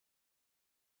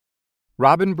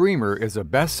Robin Bremer is a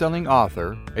best-selling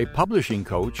author, a publishing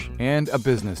coach, and a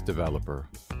business developer.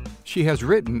 She has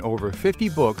written over 50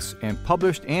 books and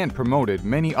published and promoted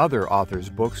many other authors'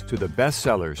 books to the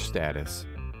bestsellers status.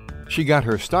 She got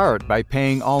her start by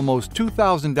paying almost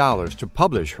 $2,000 to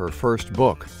publish her first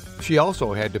book. She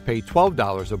also had to pay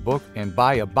 $12 a book and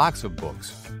buy a box of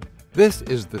books. This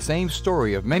is the same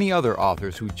story of many other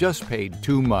authors who just paid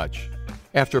too much.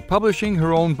 After publishing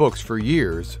her own books for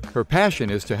years, her passion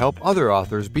is to help other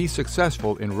authors be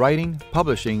successful in writing,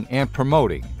 publishing, and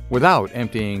promoting without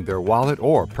emptying their wallet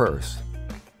or purse.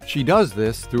 She does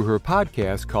this through her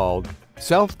podcast called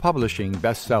Self-Publishing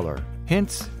Bestseller: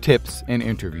 Hints, Tips, and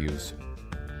Interviews.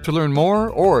 To learn more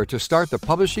or to start the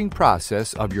publishing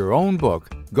process of your own book,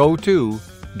 go to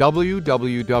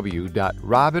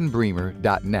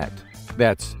www.robinbremer.net.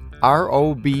 That's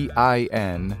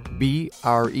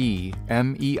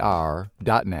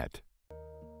ROBINBREMER.net.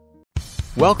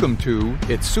 Welcome to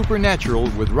It's Supernatural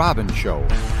with Robin Show,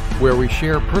 where we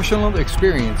share personal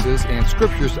experiences and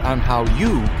scriptures on how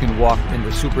you can walk in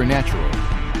the supernatural.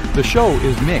 The show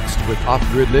is mixed with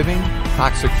off-grid living,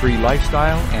 toxic-free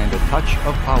lifestyle, and a touch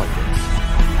of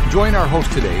politics. Join our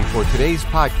host today for today's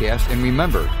podcast, and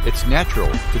remember, it's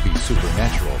natural to be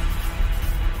supernatural.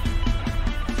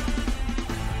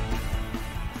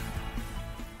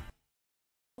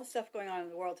 Stuff going on in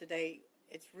the world today,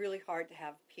 it's really hard to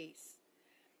have peace.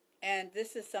 And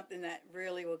this is something that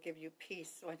really will give you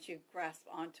peace once you grasp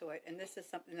onto it. And this is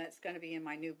something that's going to be in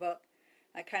my new book.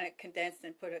 I kind of condensed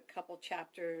and put a couple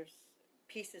chapters,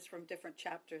 pieces from different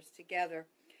chapters together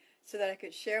so that I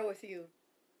could share with you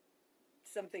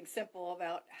something simple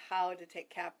about how to take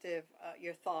captive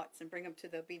your thoughts and bring them to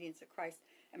the obedience of Christ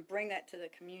and bring that to the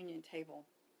communion table,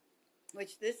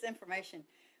 which this information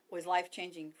was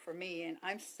life-changing for me, and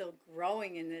I'm still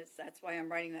growing in this. That's why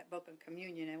I'm writing that book on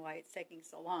communion and why it's taking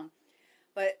so long.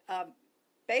 But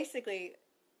basically,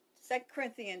 2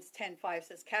 Corinthians 10:5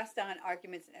 says, "Cast down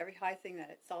arguments and every high thing that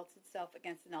exalts itself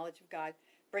against the knowledge of God,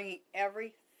 bringing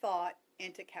every thought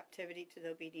into captivity to the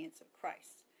obedience of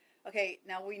Christ." Okay,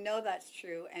 now we know that's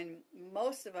true, and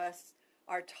most of us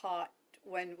are taught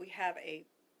when we have a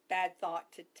bad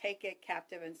thought to take it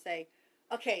captive and say,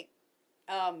 okay,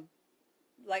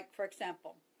 like, for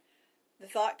example, the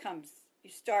thought comes,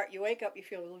 you wake up, you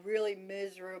feel really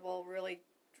miserable, really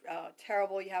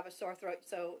terrible, you have a sore throat.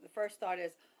 So the first thought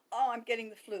is, oh, I'm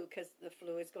getting the flu, because the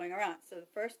flu is going around. So the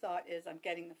first thought is, I'm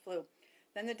getting the flu.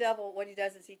 Then the devil, what he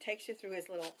does is he takes you through his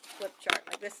little flip chart.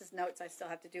 Like, this is notes I still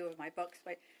have to do with my books,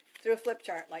 but through a flip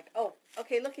chart. Like, oh,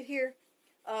 okay, look at here.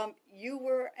 You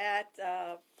were at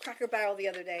Cracker Barrel the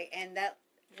other day, and that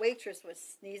waitress was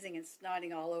sneezing and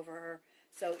snotting all over her.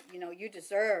 So, you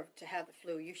deserve to have the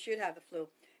flu. You should have the flu.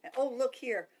 And, oh, look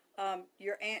here.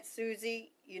 Your Aunt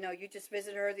Susie, you just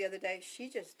visited her the other day. She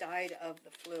just died of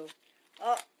the flu.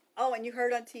 Oh, and you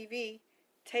heard on TV,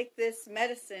 take this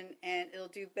medicine and it'll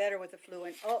do better with the flu.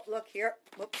 And, oh, look here.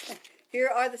 Whoops. Here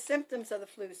are the symptoms of the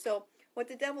flu. So what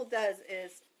the devil does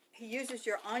is he uses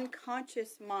your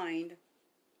unconscious mind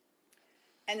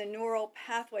and the neural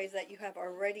pathways that you have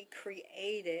already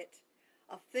created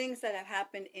of things that have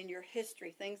happened in your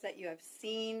history, things that you have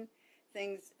seen,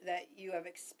 things that you have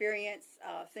experienced,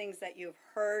 things that you have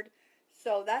heard.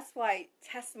 So that's why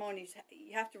testimonies,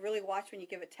 you have to really watch when you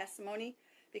give a testimony,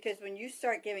 because when you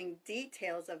start giving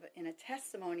details in a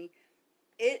testimony,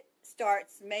 it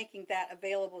starts making that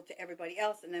available to everybody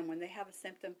else. And then when they have a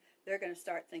symptom, they're going to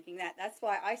start thinking that. That's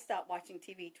why I stopped watching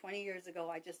TV 20 years ago.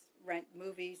 I just rent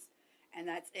movies. And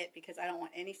that's it, because I don't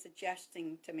want any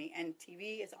suggesting to me. And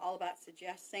TV is all about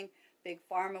suggesting. Big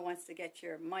Pharma wants to get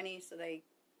your money, so they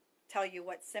tell you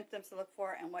what symptoms to look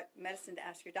for and what medicine to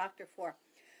ask your doctor for.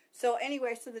 So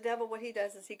anyway, so the devil, what he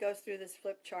does is he goes through this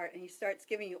flip chart and he starts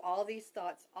giving you all these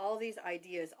thoughts, all these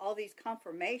ideas, all these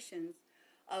confirmations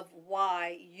of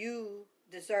why you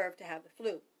deserve to have the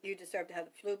flu. You deserve to have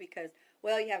the flu because,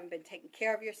 well, you haven't been taking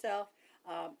care of yourself.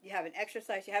 You haven't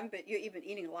exercised. You're even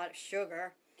eating a lot of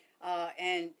sugar.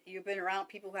 And you've been around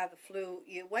people who have the flu.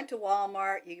 You went to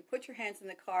Walmart, you put your hands in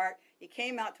the cart, you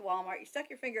came out to Walmart, you stuck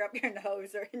your finger up your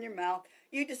nose or in your mouth.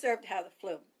 You deserve to have the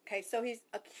flu. Okay, so he's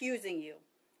accusing you.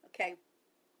 Okay,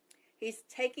 he's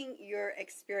taking your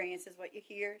experiences, what you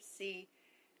hear, see,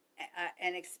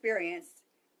 and experience,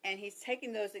 and he's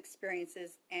taking those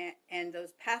experiences and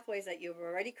those pathways that you've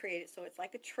already created. So it's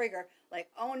like a trigger, like,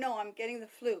 oh no, I'm getting the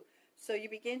flu. So you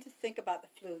begin to think about the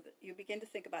flu. You begin to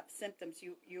think about the symptoms.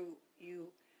 You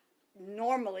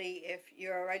normally, if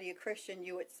you're already a Christian,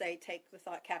 you would say, take the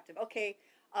thought captive. Okay,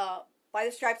 by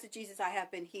the stripes of Jesus, I have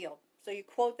been healed. So you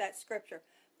quote that scripture.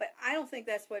 But I don't think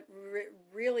that's what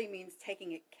really means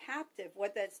taking it captive.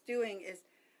 What that's doing is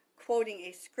quoting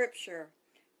a scripture.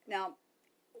 Now,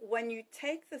 when you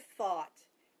take the thought,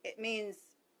 it means,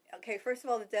 okay, first of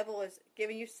all, the devil is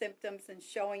giving you symptoms and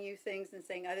showing you things and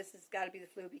saying, oh, this has got to be the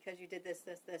flu because you did this.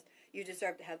 You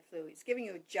deserve to have the flu. He's giving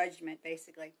you a judgment,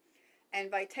 basically.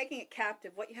 And by taking it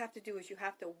captive, what you have to do is you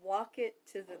have to walk it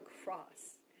to the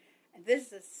cross. And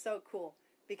this is so cool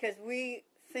because we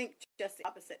think just the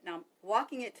opposite. Now,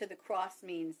 walking it to the cross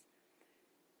means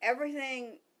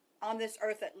everything on this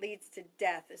earth that leads to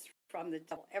death is from the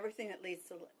devil. Everything that leads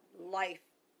to life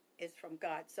is from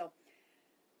God. So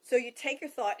you take your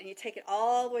thought and you take it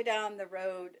all the way down the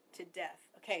road to death.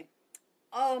 Okay.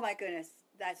 Oh my goodness.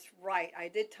 That's right. I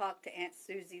did talk to Aunt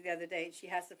Susie the other day and she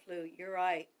has the flu. You're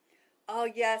right. Oh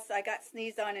yes, I got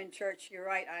sneezed on in church. You're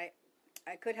right.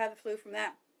 I could have the flu from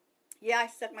that. Yeah, I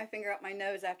stuck my finger up my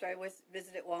nose after I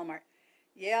visited Walmart.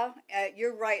 Yeah,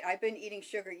 you're right. I've been eating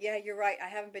sugar. Yeah, you're right. I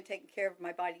haven't been taking care of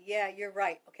my body. Yeah, you're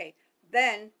right. Okay.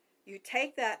 Then you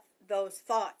take those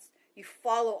thoughts. You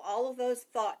follow all of those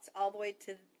thoughts all the way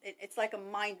to, it's like a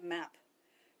mind map.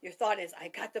 Your thought is, I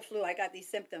got the flu. I got these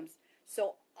symptoms.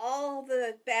 So all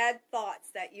the bad thoughts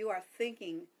that you are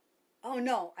thinking, oh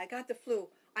no, I got the flu.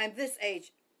 I'm this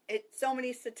age. So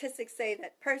many statistics say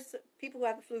that people who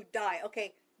have the flu die.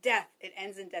 Okay, death. It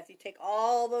ends in death. You take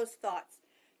all those thoughts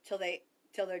till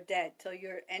they're dead, till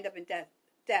you end up in death.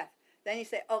 Then you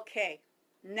say, okay,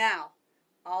 now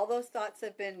all those thoughts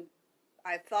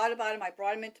I've thought about them. I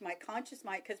brought them into my conscious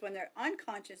mind because when they're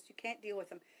unconscious, you can't deal with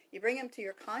them. You bring them to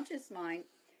your conscious mind.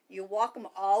 You walk them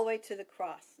all the way to the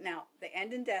cross. Now they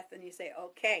end in death, and you say,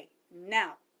 okay,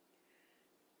 now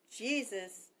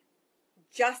Jesus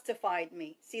justified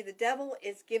me. See, the devil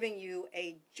is giving you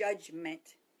a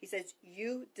judgment. He says,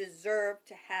 you deserve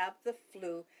to have the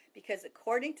flu because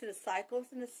according to the cycles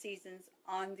and the seasons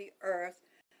on the earth,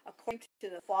 according to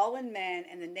the fallen man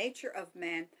and the nature of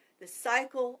man, the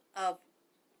cycle of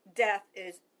death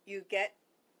is you get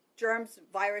germs,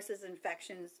 viruses,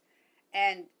 infections,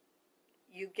 and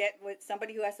you get with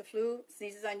somebody who has the flu,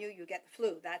 sneezes on you, you get the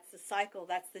flu. That's the cycle.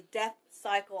 That's the death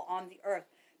cycle on the earth.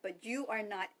 But you are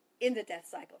not in the death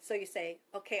cycle. So you say,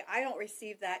 okay, I don't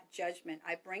receive that judgment.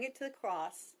 I bring it to the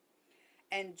cross.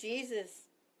 And Jesus,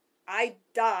 I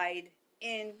died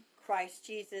in Christ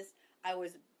Jesus. I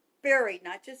was buried,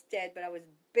 not just dead, but I was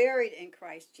buried in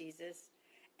Christ Jesus.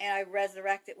 And I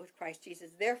resurrected with Christ Jesus.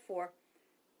 Therefore,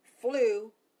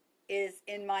 flu is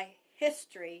in my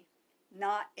history,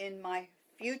 not in my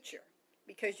future.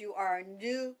 Because you are a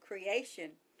new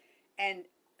creation. And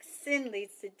sin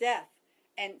leads to death.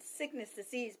 And sickness,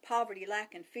 disease, poverty,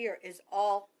 lack, and fear is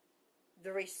all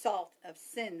the result of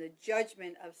sin, the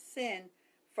judgment of sin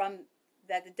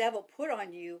that the devil put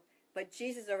on you. But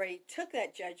Jesus already took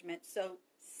that judgment. So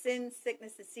sin,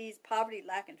 sickness, disease, poverty,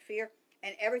 lack, and fear,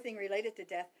 and everything related to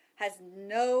death has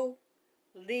no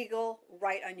legal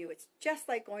right on you. It's just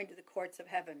like going to the courts of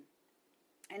heaven.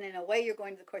 And in a way, you're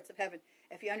going to the courts of heaven.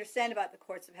 If you understand about the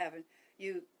courts of heaven,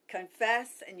 you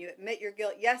confess and you admit your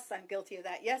guilt. Yes, I'm guilty of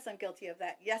that. Yes, I'm guilty of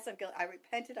that. Yes, I'm guilty. I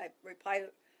repented. I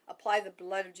apply the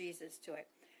blood of Jesus to it.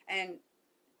 And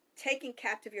taking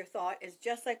captive your thought is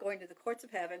just like going to the courts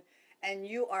of heaven, and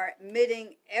you are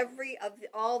admitting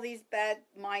all these bad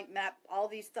mind map, all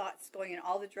these thoughts going in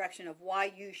all the direction of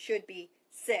why you should be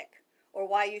sick, or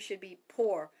why you should be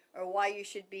poor, or why you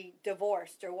should be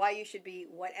divorced, or why you should be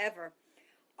whatever.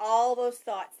 All those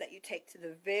thoughts that you take to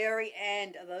the very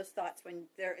end of those thoughts when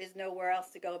there is nowhere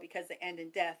else to go because they end in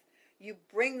death. You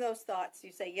bring those thoughts.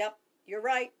 You say, yep, you're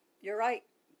right.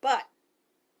 But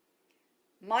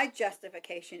my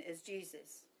justification is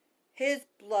Jesus. His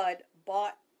blood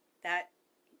bought that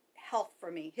health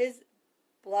for me. His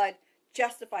blood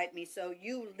justified me. So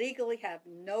you legally have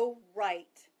no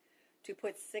right to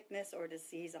put sickness or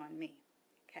disease on me.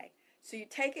 Okay? So you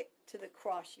take it to the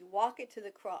cross. You walk it to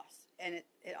the cross. And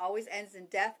it always ends in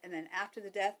death. And then after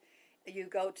the death, you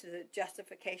go to the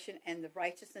justification and the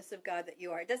righteousness of God that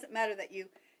you are. It doesn't matter that you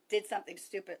did something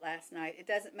stupid last night. It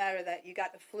doesn't matter that you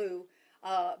got the flu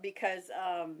because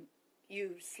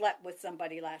you slept with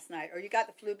somebody last night. Or you got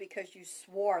the flu because you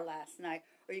swore last night.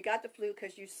 Or you got the flu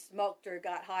because you smoked or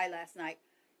got high last night.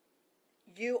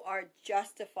 You are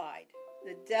justified.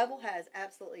 The devil has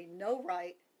absolutely no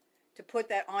right to put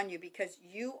that on you because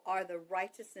you are the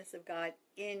righteousness of God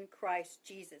in Christ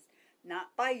Jesus.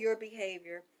 Not by your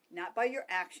behavior, not by your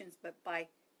actions, but by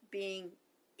being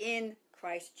in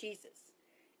Christ Jesus.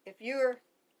 If you're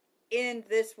in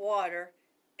this water,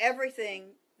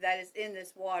 everything that is in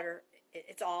this water,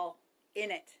 it's all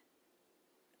in it.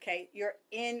 Okay? You're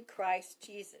in Christ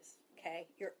Jesus. Okay?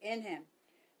 You're in him.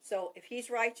 So if he's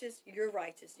righteous, you're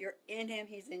righteous. You're in him,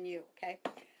 he's in you, okay?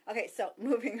 Okay, so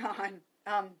moving on.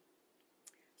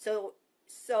 So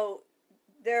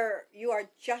there you are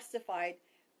justified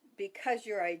because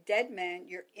you're a dead man.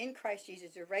 You're in Christ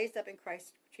Jesus. You're raised up in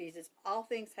Christ Jesus. All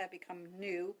things have become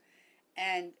new,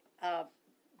 and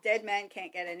dead man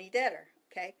can't get any deader,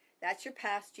 okay? That's your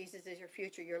past. Jesus is your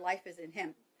future. Your life is in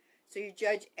him. So you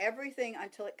judge everything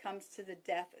until it comes to the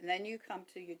death, and then you come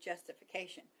to your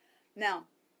justification. Now,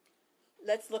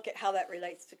 let's look at how that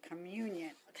relates to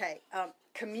communion. Okay,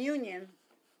 communion,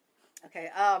 okay,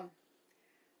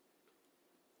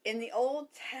 in the Old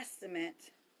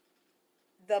Testament,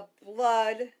 the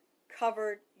blood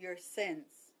covered your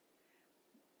sins,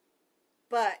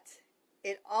 but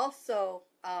it also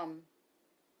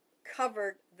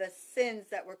covered the sins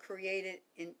that were created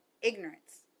in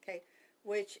ignorance, okay,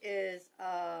 which is,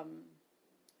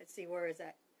 let's see, where is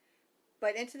that?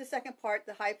 But into the second part,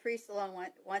 the high priest alone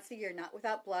went once a year, not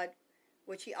without blood,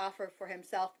 which he offered for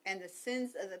himself, and the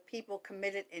sins of the people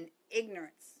committed in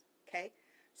ignorance, okay?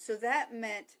 So that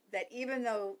meant that even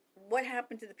though, what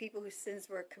happened to the people whose sins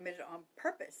were committed on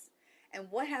purpose, and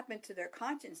what happened to their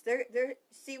conscience?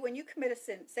 See, when you commit a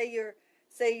sin, say you're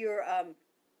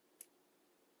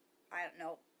I don't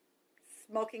know,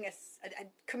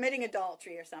 committing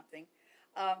adultery or something.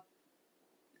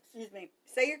 Excuse me.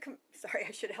 Say you're sorry,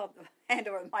 I should have held the hand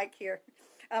over the mic here.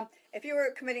 If you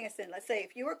were committing a sin, let's say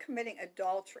if you were committing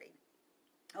adultery,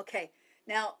 okay.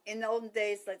 Now, in the olden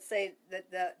days, let's say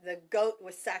that the goat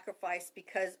was sacrificed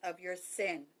because of your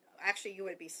sin. Actually, you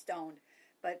would be stoned.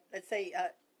 But let's say,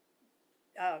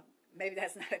 maybe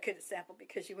that's not a good example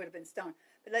because you would have been stoned.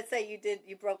 But let's say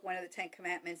you broke one of the 10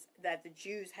 commandments that the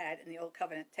Jews had in the Old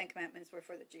Covenant. 10 commandments were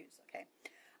for the Jews, okay?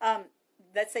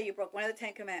 Let's say you broke one of the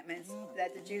 10 commandments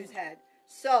that the Jews had.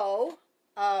 So,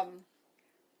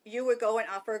 you would go and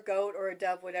offer a goat or a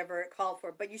dove, whatever it called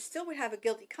for, but you still would have a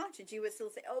guilty conscience. You would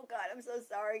still say, oh God, I'm so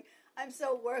sorry. I'm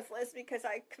so worthless because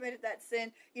I committed that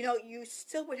sin. You know, you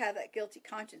still would have that guilty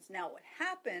conscience. Now, what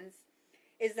happens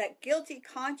is that guilty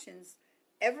conscience,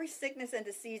 every sickness and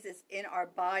diseases in our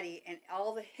body and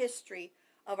all the history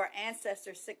of our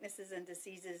ancestors' sicknesses and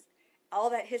diseases, all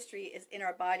that history is in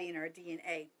our body and our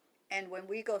DNA. And when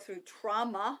we go through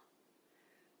trauma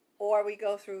or we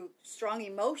go through strong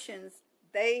emotions,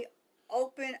 they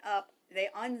open up, they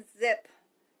unzip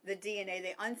the DNA,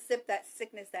 they unzip that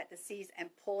sickness, that disease, and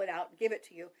pull it out and give it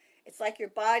to you. It's like your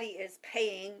body is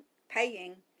paying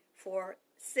for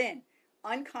sin,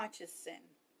 unconscious sin,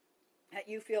 that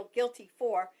you feel guilty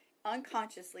for,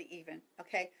 unconsciously even,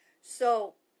 okay?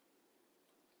 So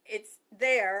it's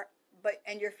there,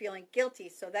 and you're feeling guilty,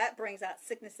 so that brings out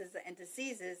sicknesses and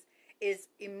diseases, is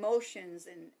emotions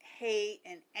and hate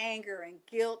and anger and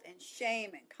guilt and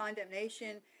shame and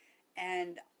condemnation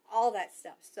and all that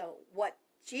stuff. So what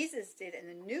Jesus did in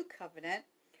the new covenant,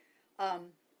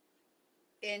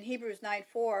 in Hebrews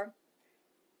 9:4,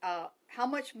 how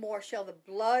much more shall the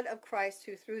blood of Christ,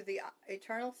 who through the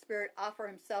eternal Spirit offer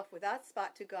himself without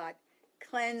spot to God,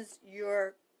 cleanse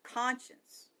your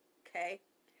conscience, okay?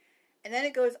 And then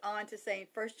it goes on to say in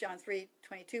 1 John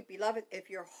 3:22, beloved,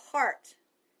 if your heart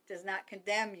does not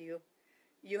condemn you,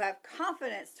 you have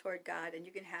confidence toward God, and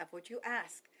you can have what you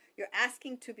ask. You're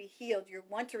asking to be healed. You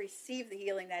want to receive the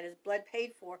healing that is blood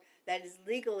paid for, that is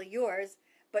legally yours,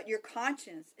 but your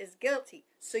conscience is guilty.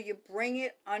 So you bring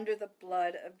it under the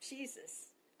blood of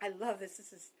Jesus. I love this.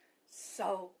 This is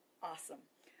so awesome.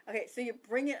 Okay, so you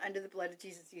bring it under the blood of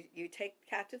Jesus. You take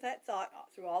captive that thought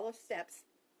through all those steps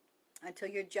until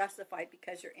you're justified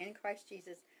because you're in Christ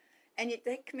Jesus, and you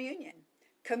take communion.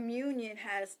 Communion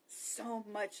has so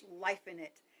much life in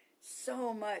it,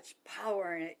 so much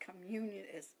power in it. Communion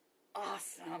is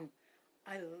awesome.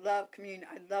 I love communion.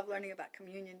 I love learning about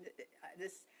communion.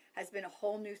 This has been a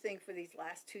whole new thing for these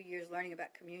last 2 years, learning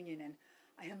about communion, and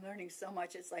I am learning so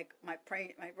much. It's like my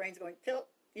brain's going tilt.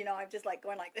 You know, I'm just like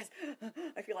going like this.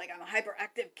 I feel like I'm a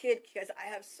hyperactive kid because I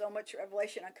have so much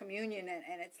revelation on communion,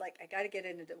 and it's like I got to get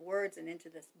into the words and into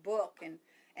this book and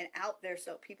out there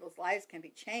so people's lives can be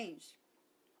changed.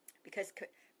 Because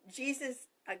Jesus,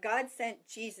 God sent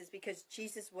Jesus because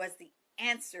Jesus was the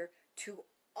answer to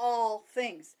all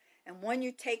things. And when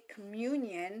you take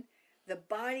communion, the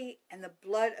body and the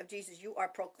blood of Jesus, you are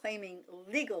proclaiming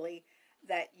legally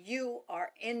that you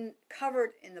are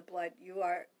covered in the blood. You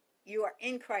are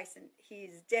in Christ, and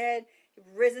He's dead,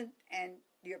 risen, and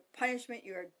your punishment,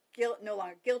 your guilt, no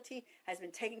longer guilty, has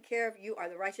been taken care of. You are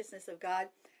the righteousness of God.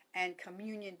 And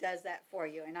communion does that for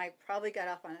you. And I probably got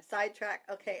off on a sidetrack.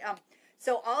 Okay,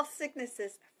 so all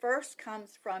sicknesses first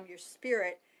comes from your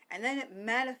spirit, and then it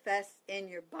manifests in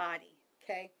your body,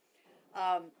 okay?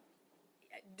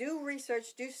 do research,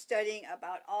 do studying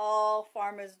about all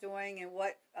pharma's doing and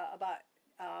what about.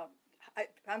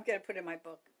 I'm going to put in my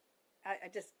book. I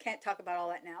just can't talk about all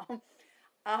that now.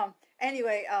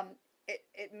 Anyway,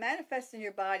 it manifests in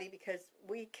your body because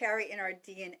we carry in our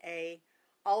DNA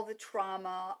all the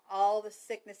trauma, all the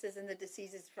sicknesses and the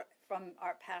diseases from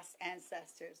our past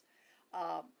ancestors.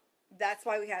 That's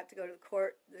why we have to go to the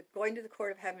court. Going to the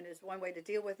court of heaven is one way to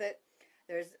deal with it.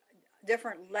 There's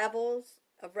different levels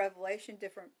of revelation,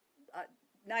 different,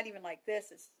 not even like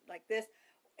this, it's like this,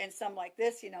 and some like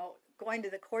this, going to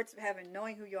the courts of heaven,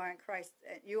 knowing who you are in Christ.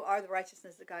 You are the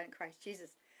righteousness of God in Christ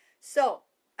Jesus. So,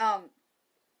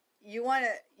 you want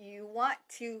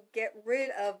to get rid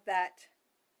of that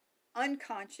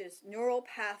unconscious neural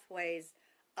pathways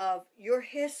of your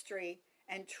history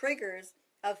and triggers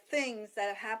of things that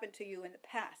have happened to you in the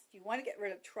past. You want to get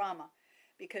rid of trauma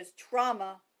because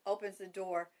trauma opens the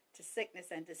door to sickness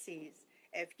and disease.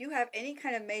 If you have any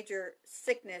kind of major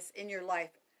sickness in your life,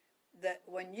 that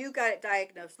when you got it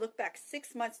diagnosed, look back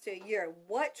 6 months to a year,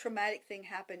 what traumatic thing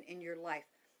happened in your life?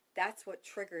 That's what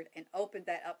triggered and opened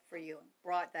that up for you and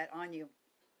brought that on you.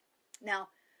 Now,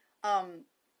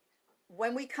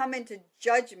 when we come into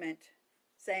judgment,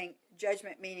 saying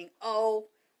judgment meaning,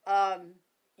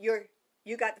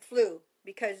 you got the flu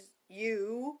because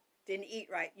you didn't eat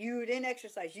right, you didn't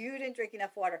exercise, you didn't drink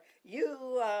enough water,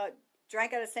 you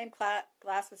drank out of the same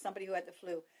glass with somebody who had the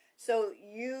flu. So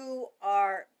you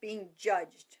are being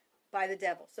judged by the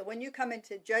devil. So when you come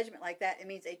into judgment like that, it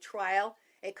means a trial,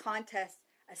 a contest,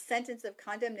 a sentence of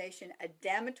condemnation, a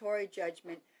damnatory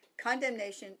judgment,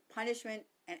 condemnation, punishment,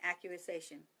 and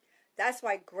accusation. That's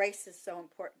why grace is so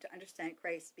important, to understand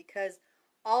grace, because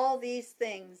all these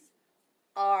things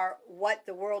are what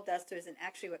the world does to us and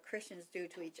actually what Christians do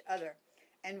to each other.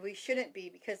 And we shouldn't be,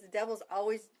 because the devil's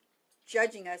always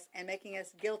judging us and making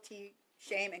us guilty,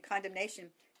 shame, and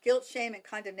condemnation. Guilt, shame, and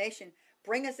condemnation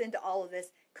bring us into all of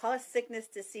this, cause sickness,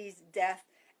 disease, death,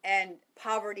 and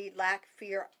poverty, lack,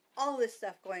 fear, all this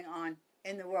stuff going on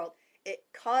in the world. It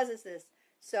causes this.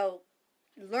 So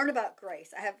learn about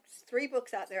grace. I have 3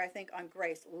 books out there, I think, on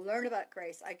grace. Learn about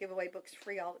grace. I give away books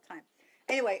free all the time.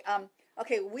 Anyway,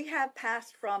 okay, we have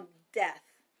passed from death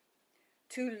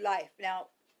to life. Now,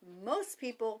 most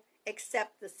people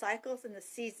accept the cycles and the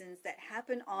seasons that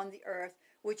happen on the earth,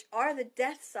 which are the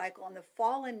death cycle and the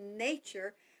fallen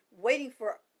nature, waiting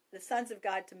for the sons of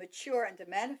God to mature and to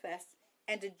manifest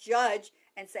and to judge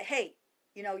and say, hey,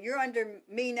 you're under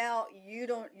me now.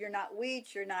 You're not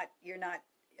weeds. You're not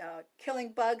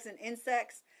killing bugs and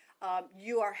insects.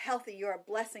 You are healthy. You're a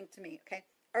blessing to me. Okay.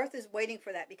 Earth is waiting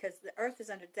for that because the earth is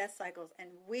under death cycles, and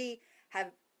we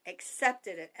have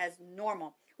accepted it as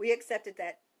normal. We accepted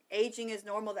that aging is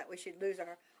normal, that we should lose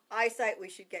our eyesight, we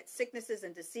should get sicknesses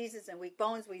and diseases and weak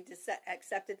bones. We just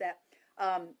accepted that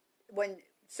when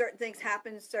certain things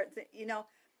happen,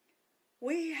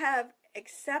 we have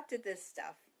accepted this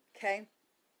stuff, okay?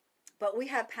 But we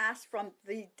have passed from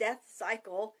the death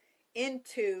cycle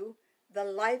into the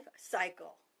life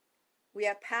cycle. We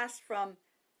have passed from,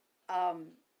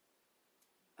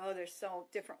 there's so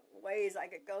different ways I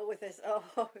could go with this. Oh,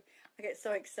 I get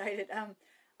so excited.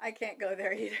 I can't go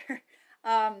there either.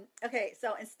 Okay,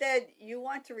 so instead, you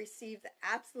want to receive the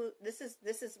absolute, this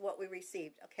is what we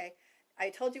received, okay? I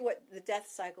told you what the death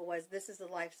cycle was. This is the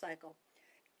life cycle.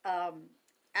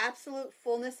 Absolute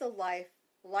fullness of life,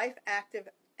 life active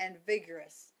and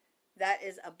vigorous. That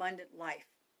is abundant life.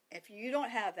 If you don't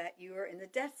have that, you are in the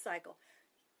death cycle.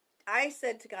 I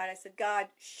said to God, God,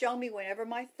 show me whenever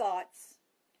my thoughts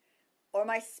or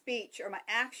my speech or my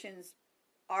actions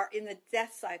are in the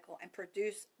death cycle and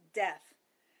produce death.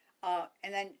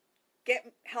 And then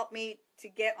help me to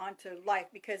get onto life,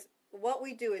 because what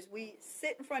we do is we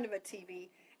sit in front of a TV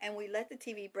and we let the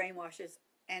TV brainwash us.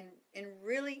 And in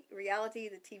reality,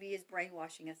 the TV is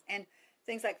brainwashing us. And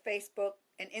things like Facebook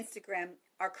and Instagram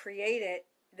are created.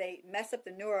 They mess up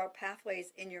the neural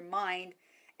pathways in your mind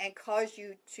and cause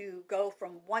you to go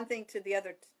from one thing to the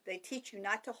other. They teach you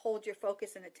not to hold your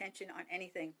focus and attention on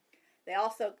anything. They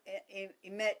also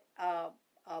emit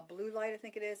blue light, I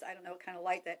think it is. I don't know what kind of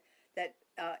light that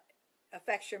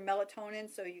affects your melatonin,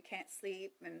 so you can't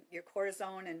sleep, and your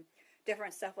cortisone and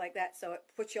different stuff like that. So it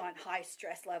puts you on high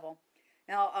stress level.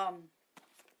 Now,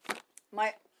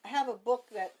 I have a book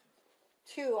that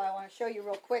too I want to show you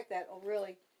real quick that will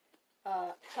really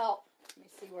help. Let me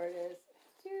see where it is.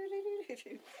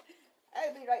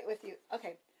 I'll be right with you.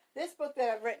 Okay, this book that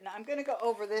I've written, I'm going to go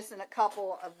over this in a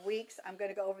couple of weeks. I'm going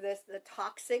to go over this, the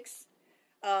toxicity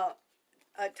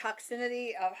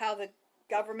of how the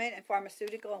government and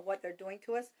pharmaceutical and what they're doing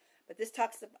to us. But this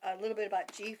talks a little bit about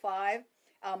G5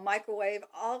 microwave,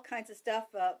 all kinds of stuff,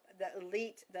 the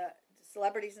elite, the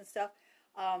celebrities and stuff.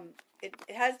 It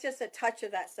has just a touch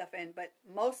of that stuff in, but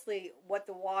mostly what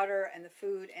the water and the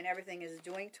food and everything is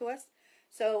doing to us.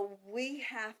 So we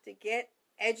have to get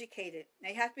educated. Now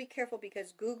you have to be careful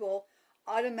because Google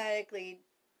automatically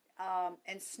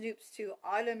and Snoops too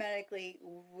automatically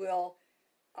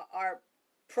are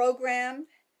programmed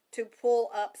to pull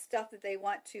up stuff that they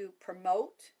want to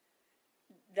promote.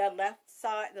 The left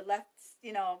side,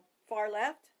 far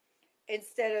left,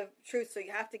 instead of truth. So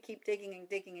you have to keep digging and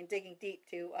digging and digging deep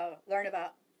to learn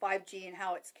about 5G and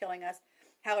how it's killing us,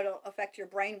 how it'll affect your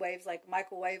brain waves like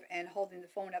microwave and holding the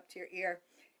phone up to your ear.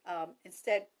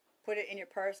 Instead, put it in your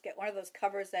purse. Get one of those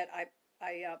covers that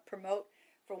I promote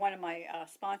for one of my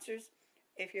sponsors.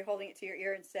 If you're holding it to your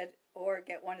ear instead, or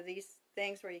get one of these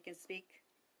things where you can speak.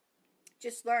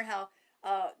 Just learn how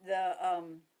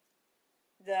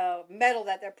the metal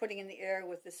that they're putting in the air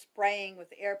with the spraying with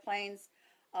the airplanes,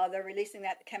 they're releasing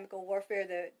that chemical warfare,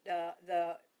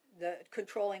 the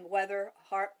controlling weather,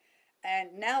 HAARP, and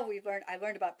now I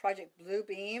learned about Project Blue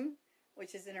Beam,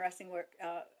 which is interesting work,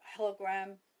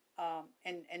 hologram,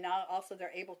 and now also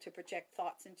they're able to project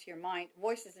thoughts into your mind,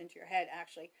 voices into your head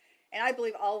actually, and I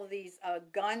believe all of these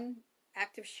gun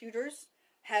active shooters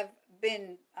have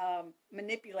been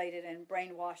manipulated and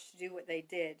brainwashed to do what they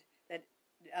did. That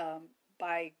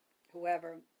by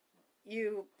whoever,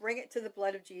 you bring it to the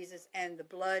blood of Jesus, and the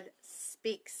blood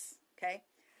speaks. Okay,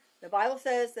 the Bible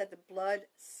says that the blood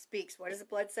speaks. What does the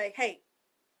blood say? Hey,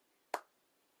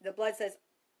 the blood says,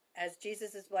 as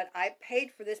Jesus' blood, I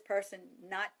paid for this person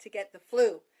not to get the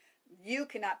flu. You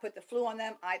cannot put the flu on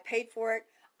them. I paid for it.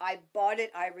 I bought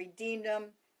it. I redeemed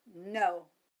them. No.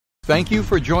 Thank you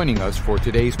for joining us for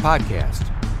today's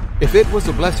podcast. If it was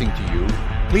a blessing to you,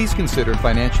 please consider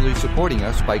financially supporting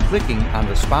us by clicking on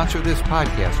the Sponsor This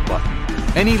Podcast button.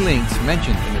 Any links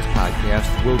mentioned in this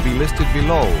podcast will be listed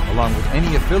below, along with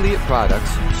any affiliate products,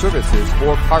 services,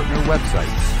 or partner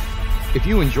websites. If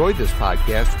you enjoyed this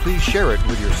podcast, please share it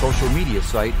with your social media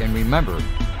site, and remember,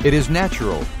 it is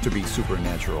natural to be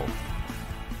supernatural.